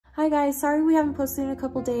Hi guys, sorry we haven't posted in a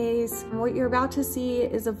couple days. What you're about to see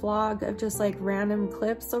is a vlog of just like random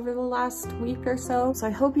clips over the last week or so. So I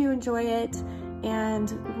hope you enjoy it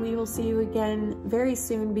and we will see you again very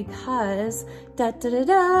soon because we're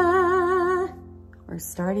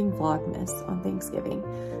starting Vlogmas on Thanksgiving.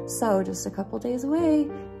 So just a couple days away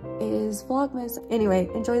is Vlogmas. Anyway,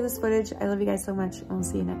 enjoy this footage. I love you guys so much and we'll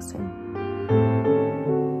see you next time.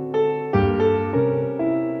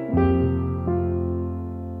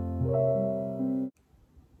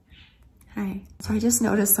 So I just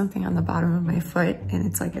noticed something on the bottom of my foot and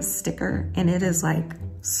it's like a sticker and it is like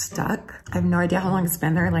stuck. I have no idea how long it's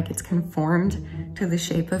been there. Like it's conformed to the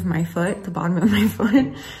shape of my foot, the bottom of my foot.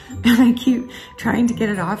 And I keep trying to get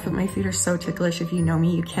it off, but my feet are so ticklish. If you know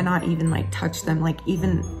me, you cannot even like touch them, like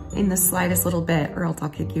even in the slightest little bit or else I'll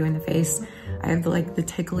kick you in the face. I have like the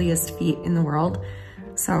tickliest feet in the world.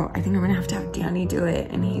 So I think I'm gonna have to have Danny do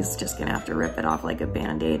it and he's just gonna have to rip it off like a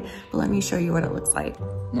band-aid. But let me show you what it looks like.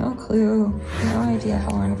 No clue, no idea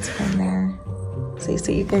how long it's been there.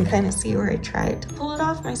 So you can kind of see where I tried to pull it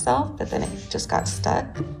off myself, but then it just got stuck.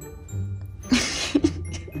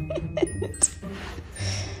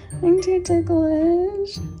 I'm too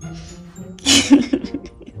ticklish.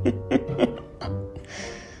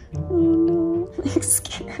 Oh no, I'm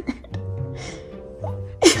scared.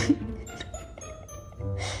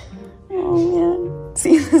 Oh man.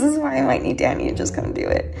 See, this is why I might need Danny to just come do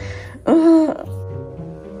it. Oh,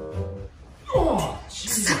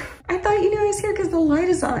 I thought you knew I was here because the light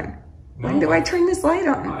is on. No, when do I turn this light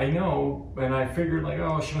on? I know, and I figured like,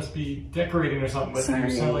 oh, she must be decorating or something, but then you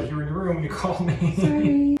sounded like you were in the room when you called me.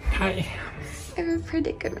 Sorry. Hi. I have a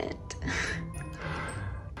predicament.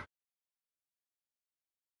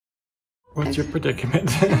 What's your predicament?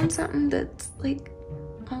 I found something that's like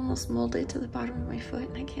almost molded to the bottom of my foot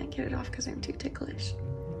and I can't get it off because I'm too ticklish.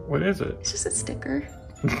 What is it? It's just a sticker.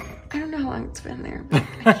 I don't know how long it's been there, but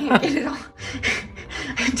I can't get it off.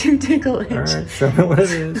 I'm too ticklish. All right, show me what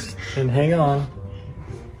it is and hang on.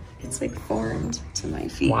 It's like formed to my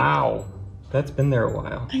feet. Wow, that's been there a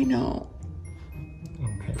while. I know.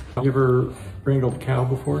 Okay. You ever wrangled a cow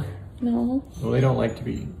before? No. Well, they don't like to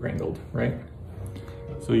be wrangled, right?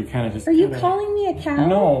 So you kind of just. Are you calling me a cow?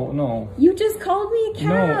 No, no. You just called me a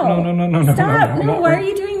cow. No. Stop. No, why are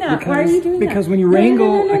you doing that? Because, why are you doing that? Because when you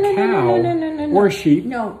wrangle a cow or a sheep,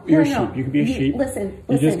 you're a sheep. You can be a sheep. Listen.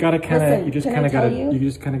 You just gotta kind of. You just kind of gotta. You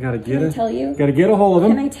just kind of gotta get it. Gotta get a hold of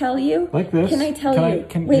them. Can I tell you? Like this. Can I tell you?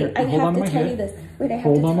 Wait, I have to tell you this. Wait, I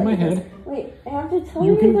have to tell you this. Wait, I have to tell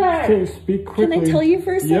you that. Okay, speak quickly. Can I tell you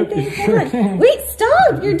for a second? Yep, sure can. Wait,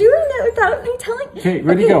 stop! You're doing that without me telling. Okay,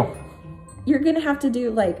 ready to go. You're gonna have to do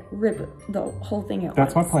like rip the whole thing out.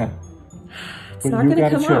 That's my plan. It's not gonna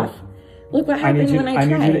come off. Look what happened when I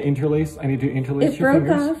tried. I need you to interlace. I need you to interlace your fingers.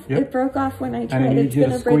 It broke off. Yep. It broke off when I tried. And I need it's you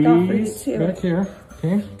gonna to break off for you squeeze too. back here.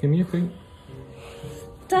 Okay, give me your feet.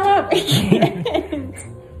 Stop! I can't.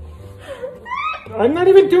 I'm not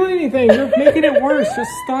even doing anything. You're making it worse. Just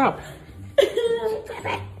stop.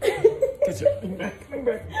 Come back. Come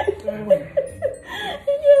back.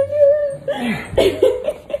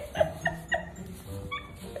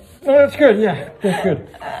 Oh, that's good. Yeah, that's good.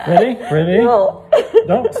 Ready? Ready? No.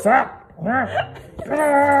 Don't stop.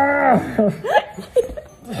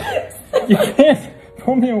 You can't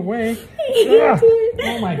pull me away.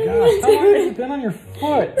 Oh my gosh. How long has it been on your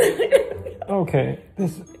foot? Okay.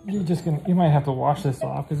 You might have to wash this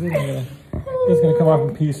off because it's gonna come off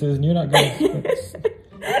in pieces and you're not gonna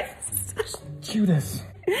Judas.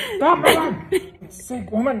 Stop, woman!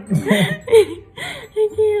 Sick woman. I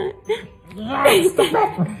can't.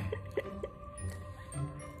 Stop.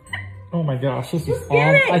 Oh my gosh, this is on.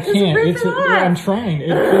 I can't. I'm trying.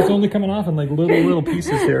 It's only coming off in like little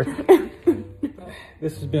pieces here.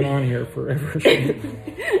 This has been on here forever.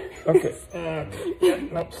 Okay.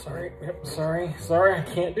 Nope. Sorry. Yep. Sorry. I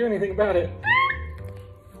can't do anything about it.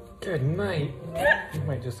 Good night. You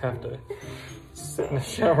might just have to sit in the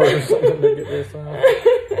shower or something to get this off.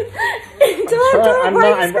 Because I'm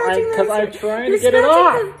trying to get it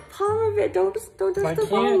off. Palm of it. Don't touch the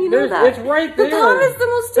palm. You know that. It's right there. The palm is the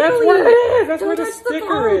most tickly. That's where it is. That's where the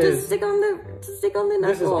sticker is. Just stick on the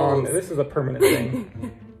knuckles. This is a permanent thing.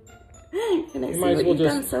 Can I see what you've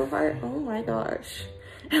done so far? Oh my gosh.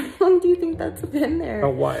 How long do you think that's been there? A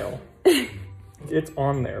while. It's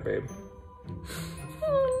on there, babe.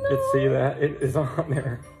 Oh no. See that? It is on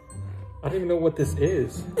there. I don't even know what this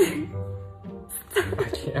is. I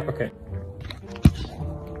can't. Okay.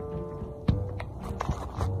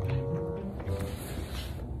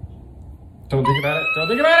 Don't think about it. Don't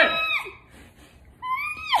think about it.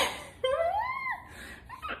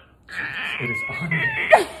 It is on there.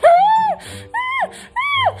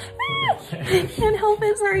 I can't help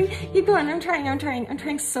it, sorry. Keep going, I'm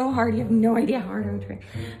trying so hard. You have no idea how hard I'm trying.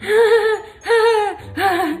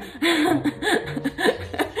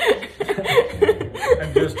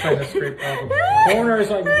 I'm just trying to scrape off the corners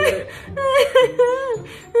like this.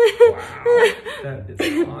 Wow, that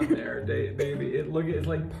is on there, baby. It's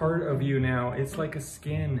like part of you now. It's like a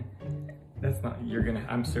skin. That's not,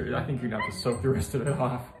 I'm serious. I think you're gonna have to soak the rest of it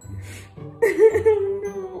off.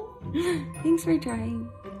 No. Thanks for trying.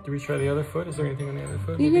 Do we try the other foot? Is there anything on the other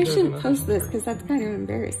foot? Maybe I shouldn't post this because that's kind of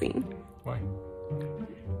embarrassing. Why?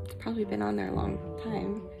 It's probably been on there a long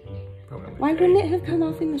time. Probably. Why wouldn't it have come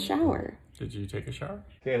off in the shower? Did you take a shower?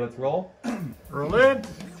 Okay, let's roll. Roll in.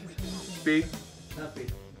 Beat. Not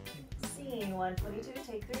beat. Scene 122,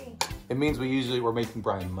 take 3. It means we're making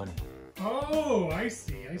Brian money. Oh, I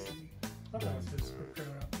see. Okay, so just quick turn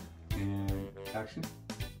around. And action.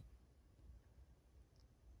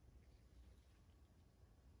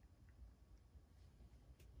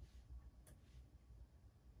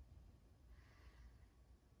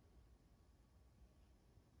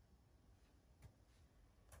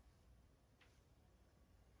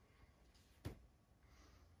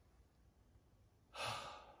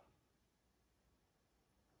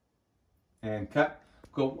 And cut.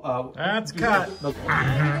 Go. That's cut.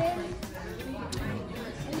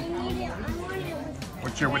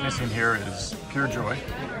 What you're witnessing here is pure joy,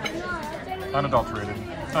 unadulterated,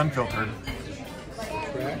 unfiltered.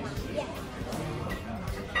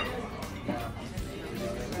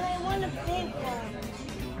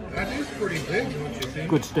 That is pretty big, don't you think?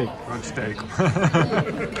 Good steak. Good steak.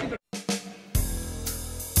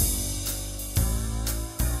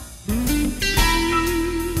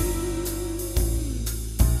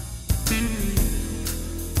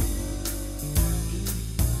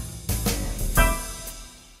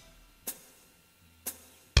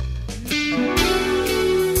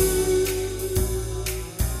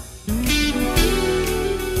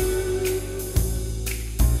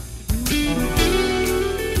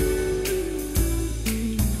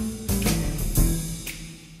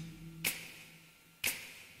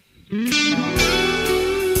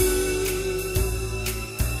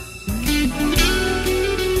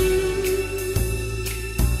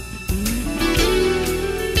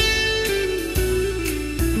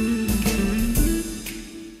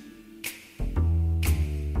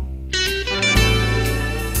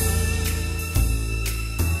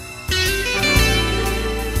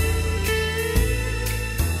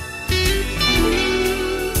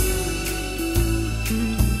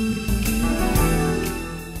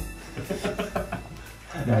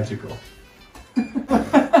 Magical.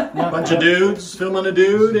 Bunch of dudes filming a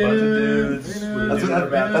dude. Bunch of dudes. That's what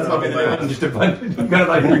I mean. Just a bunch. Kind of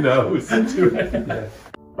like who knows. Yeah.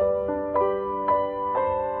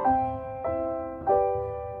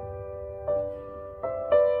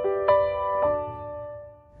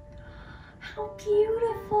 How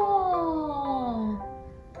beautiful!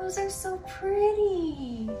 Those are so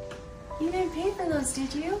pretty. You didn't pay for those,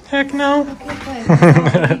 did you? Heck no. Okay, good.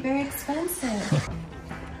 That would be very expensive.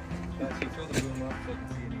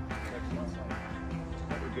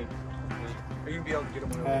 Are you gonna be able to get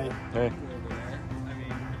them over Hey. I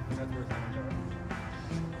mean, that's where it's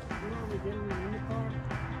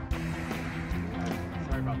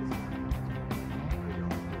Sorry about this.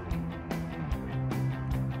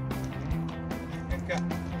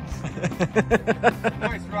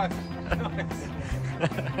 Nice, Russ. Nice.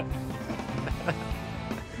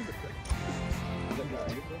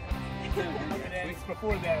 It's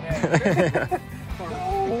before that.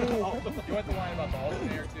 You want the line about the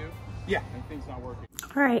alternator too? Yeah. And things not working.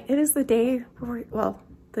 All right, it is the day before, well,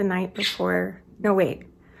 the night before, no wait,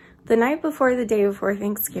 the night before the day before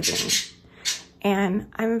Thanksgiving. And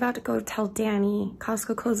I'm about to go tell Danny,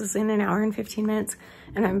 Costco closes in an hour and 15 minutes,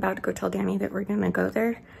 and I'm about to go tell Danny that we're gonna go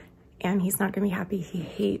there, and he's not gonna be happy. He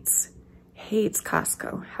hates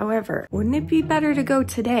Costco. However, wouldn't it be better to go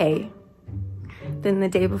today than the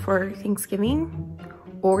day before Thanksgiving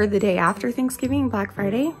or the day after Thanksgiving, Black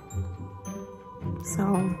Friday?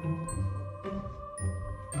 So,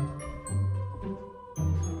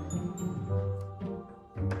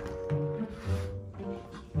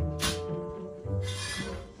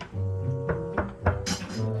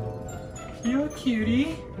 You're a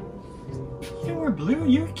cutie. You wear blue.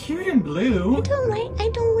 You're cute in blue. I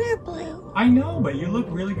don't wear blue. I know, but you look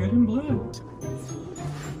really good in blue.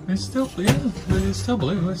 It's still blue. It's still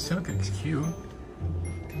blue. It's still cute.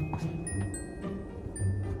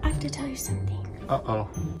 I have to tell you something. Uh-oh.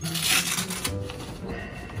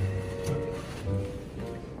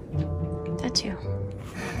 That's you.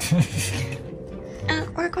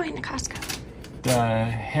 We're going to Costco.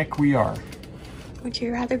 heck we are. Would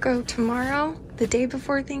you rather go tomorrow, the day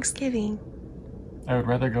before Thanksgiving? I would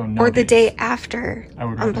rather go no Or the days. day after I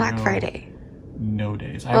would on rather Black go Friday? No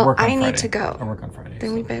days. I Well, work on I Friday. need to go. I work on Friday.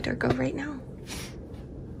 Then we better go right now.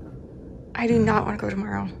 I do not want to go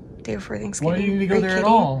tomorrow, day before Thanksgiving. Why do you need to go Are you there at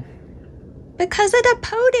kidding? all? Because of the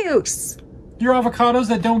produce. Your avocados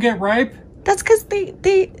that don't get ripe? That's because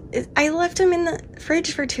I left them in the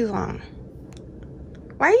fridge for too long.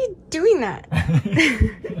 Why are you doing that?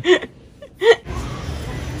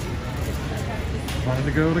 Wanted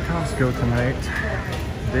to go to Costco tonight.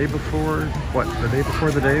 Day before, what? The day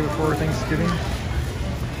before Thanksgiving?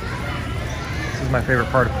 This is my favorite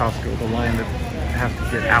part of Costco, the line that have to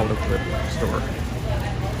get out of the store.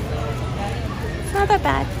 It's not that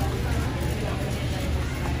bad.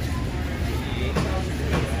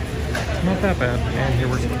 Not that bad. And here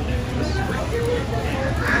we're still. This is great.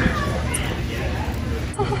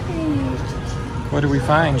 What do we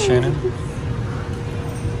find, Shannon?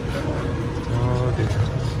 Oh dear.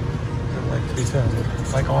 I'd like to be tended,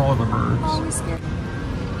 like all of the birds. Always scared.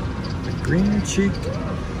 The green-cheeked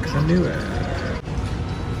canoe.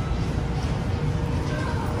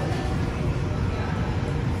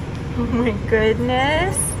 Oh my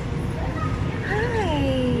goodness.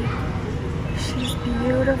 Hi. She's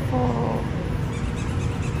beautiful.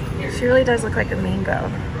 She really does look like a mango.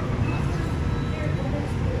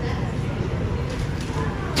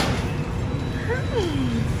 Hi.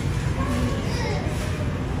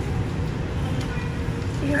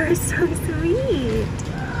 You are so sweet.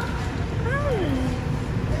 Hi.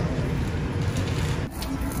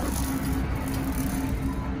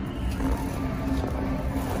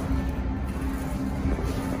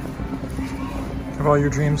 Have all your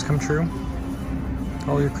dreams come true?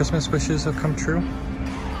 All your Christmas wishes have come true?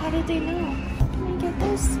 How did they know? Can I get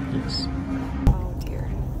this? Yes. Oh dear.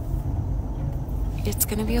 It's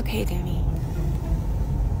gonna be okay, Danny.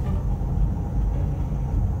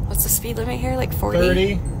 What's the speed limit here? Like 40?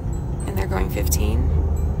 30. And they're going 15?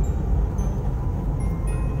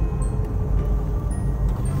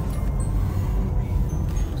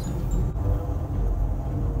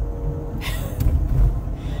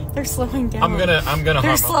 They're slowing down. I'm gonna They're honk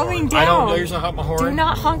my slowing horn. down. I don't usually honk my horn. Do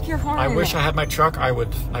not honk your horn. I wish I had my truck. I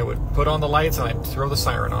would put on the lights and I'd throw the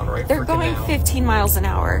siren on right They're freaking going now. 15 miles an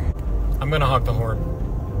hour. I'm gonna honk the horn.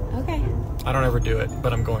 Okay. I don't ever do it,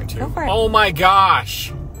 but I'm going to. Go for it. Oh my gosh!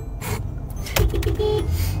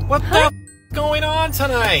 What the f going on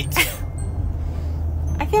tonight?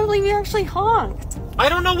 I can't believe you actually honked. I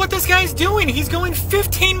don't know what this guy's doing. He's going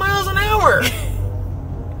 15 miles an hour.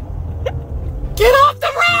 Get off the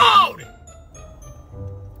road!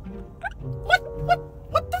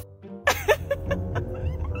 What the?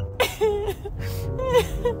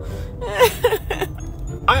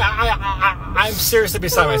 I'm seriously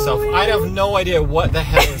beside myself. I have no idea what the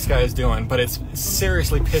hell this guy is doing, but it's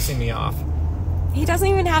seriously pissing me off. He doesn't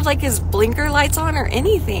even have like his blinker lights on or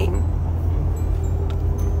anything.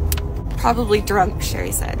 Probably drunk,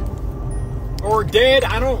 Sherry said. Or dead.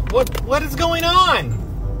 I don't. What is going on?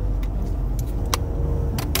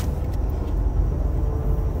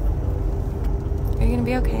 Are you gonna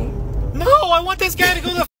be okay? No, I want this guy to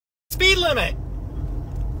go the speed limit.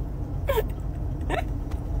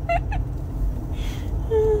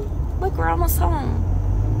 Look, we're almost home.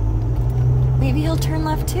 Maybe he'll turn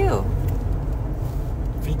left too.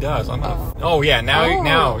 If he does, I'm gonna. Oh yeah,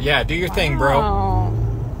 now, yeah, do your thing, bro. Wow.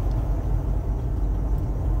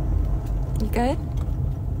 You good?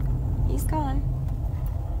 He's gone.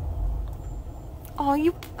 Oh,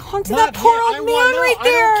 you honked to that poor old man right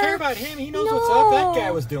there. I don't care about him. He knows what's up. That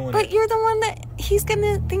guy was doing But it. you're the one that he's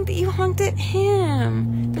gonna think that you honked at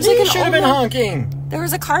him. There's He like should have been honking. There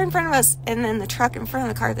was a car in front of us, and then the truck in front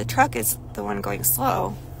of the car. The truck is the one going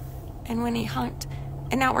slow. And when he honked,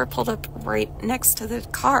 and now we're pulled up right next to the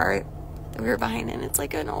car that we were behind, and it's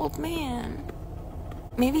like an old man.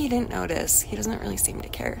 Maybe he didn't notice. He doesn't really seem to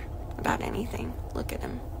care about anything. Look at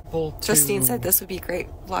him. Justine said this would be great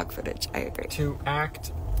vlog footage. I agree. To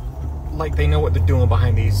act like they know what they're doing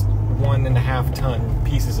behind these 1.5 ton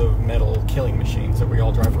pieces of metal killing machines that we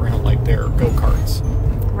all drive around like they're go-karts.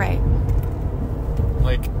 Right.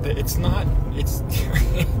 Like, it's not, it's,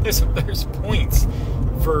 there's points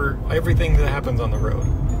for everything that happens on the road.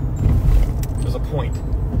 There's a point.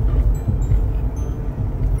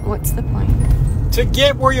 What's the point? To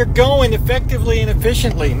get where you're going effectively and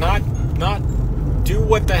efficiently, not do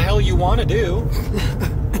what the hell you want to do.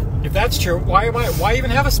 If that's true, why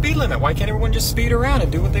even have a speed limit? Why can't everyone just speed around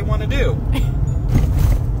and do what they want to do?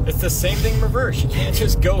 It's the same thing in reverse. You can't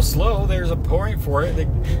just go slow. There's a point for it.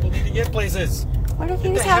 People need to get places. What if he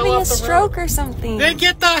was having a stroke or something? Then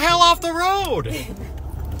get the hell off the road.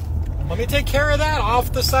 Let me take care of that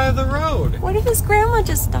off the side of the road. What if his grandma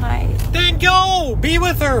just died? Then go! Be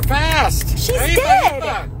with her fast! She's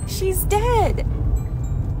dead! She's dead!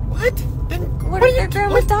 What? Then what if their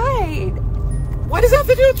grandma died? What does that have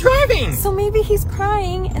to do with driving? So maybe he's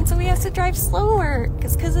crying and so he has to drive slower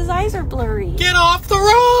because his eyes are blurry. Get off the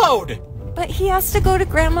road! But he has to go to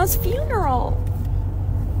grandma's funeral.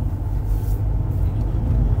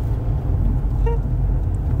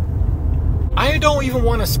 I don't even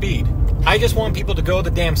want to speed. I just want people to go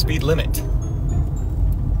the damn speed limit.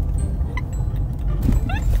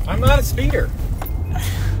 I'm not a speeder.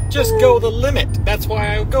 Just go the limit. That's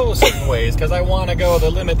why I go certain ways, because I want to go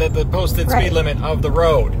the limit, that the posted speed limit of the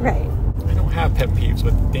road. Right. I don't have pet peeves,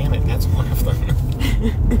 but damn it, that's one of them.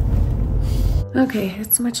 Okay,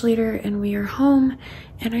 it's much later and we are home,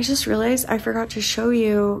 and I just realized I forgot to show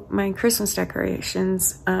you my Christmas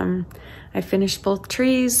decorations. I finished both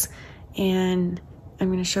trees, and I'm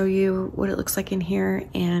going to show you what it looks like in here.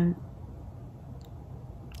 And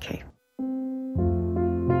okay.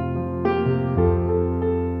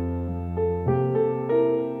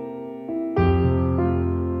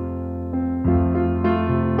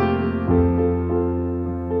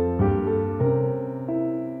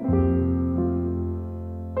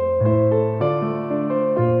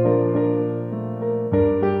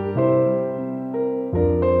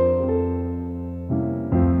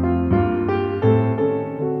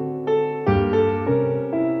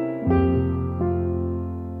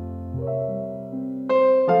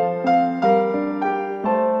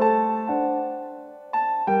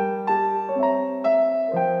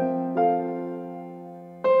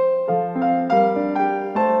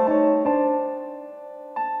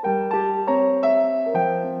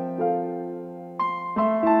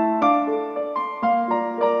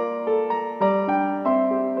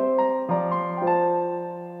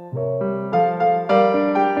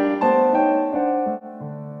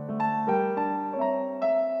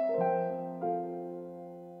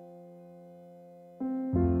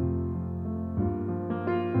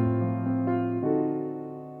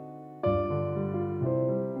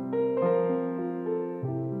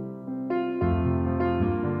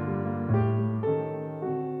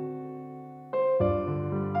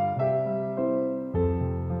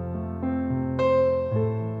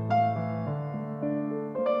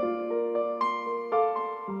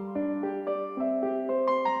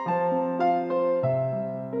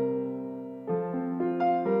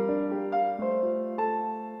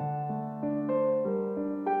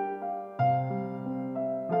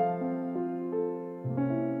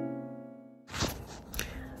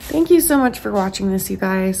 Thank you so much for watching this, you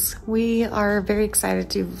guys. We are very excited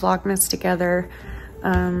to do Vlogmas together.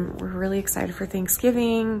 We're really excited for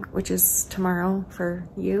Thanksgiving, which is tomorrow for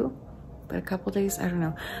you, but a couple days, I don't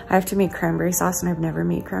know. I have to make cranberry sauce, and I've never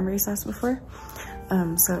made cranberry sauce before.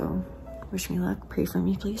 So wish me luck, pray for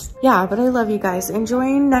me, please. Yeah, but I love you guys.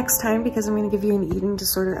 Join next time because I'm gonna give you an eating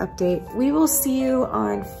disorder update. We will see you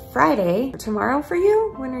on Friday. Tomorrow for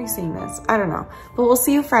you? When are you seeing this? I don't know, but we'll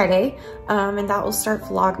see you Friday. And that will start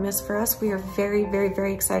Vlogmas for us. We are very, very,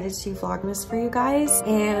 very excited to do Vlogmas for you guys.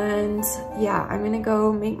 And yeah, I'm gonna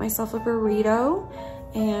go make myself a burrito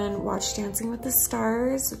and watch Dancing with the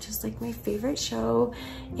Stars, which is like my favorite show,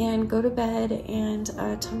 and go to bed. And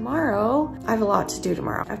tomorrow, I have a lot to do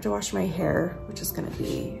tomorrow. I have to wash my hair, which is gonna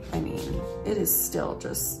be, I mean, it is still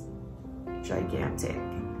just gigantic.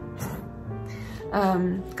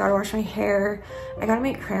 Gotta wash my hair. I gotta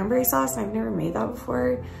make cranberry sauce. I've never made that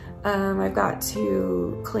before. I've got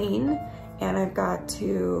to clean, and I've got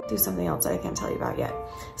to do something else that I can't tell you about yet.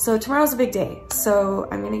 So tomorrow's a big day, so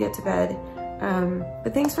I'm gonna get to bed.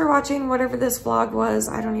 But thanks for watching whatever this vlog was.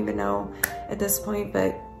 I don't even know at this point,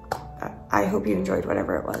 but I hope you enjoyed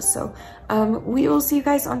whatever it was. So we will see you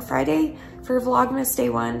guys on Friday for Vlogmas Day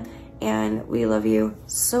 1. And we love you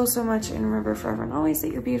so, so much. And remember forever and always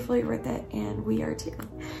that you're beautifully worth it. And we are too.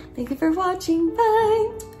 Thank you for watching. Bye.